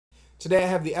Today I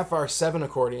have the FR-7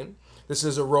 accordion. This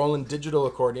is a Roland digital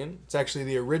accordion. It's actually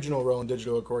the original Roland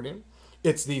digital accordion.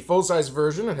 It's the full-size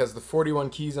version. It has the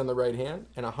 41 keys on the right hand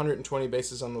and 120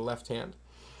 basses on the left hand.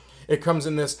 It comes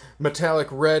in this metallic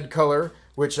red color,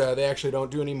 which they actually don't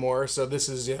do anymore, so this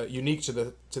is unique to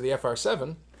the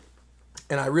FR-7.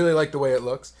 And I really like the way it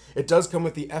looks. It does come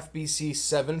with the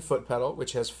FBC-7 foot pedal,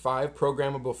 which has 5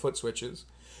 programmable foot switches,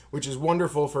 which is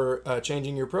wonderful for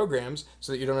changing your programs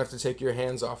so that you don't have to take your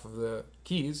hands off of the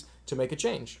keys to make a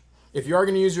change. If you are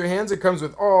going to use your hands, it comes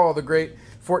with all the great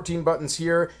 14 buttons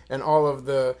here and all of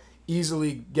the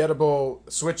easily gettable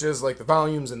switches like the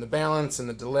volumes and the balance, and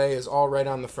the delay is all right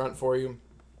on the front for you,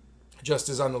 just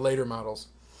as on the later models.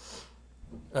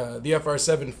 The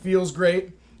FR-7 feels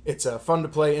great. It's a fun to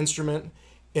play instrument,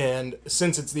 and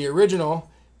since it's the original,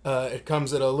 it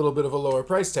comes at a little bit of a lower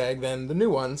price tag than the new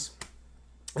ones,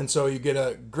 and so you get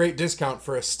a great discount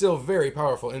for a still very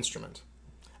powerful instrument.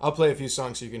 I'll play a few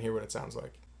songs so you can hear what it sounds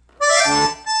like.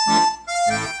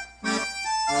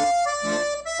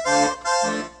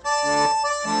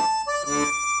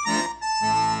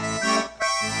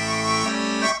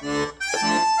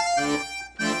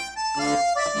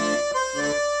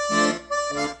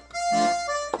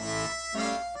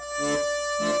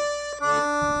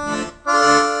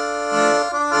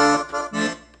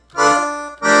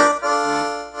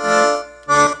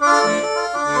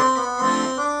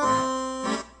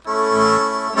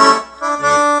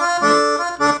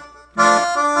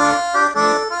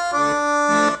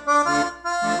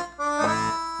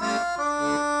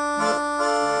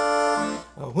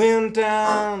 Went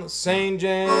down to St.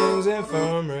 James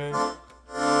Infirmary.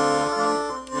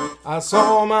 I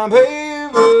saw my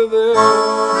baby there.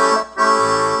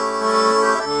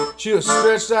 She was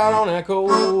stretched out on that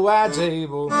cold white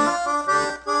table,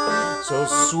 so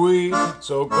sweet,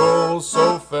 so cold,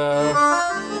 so fair.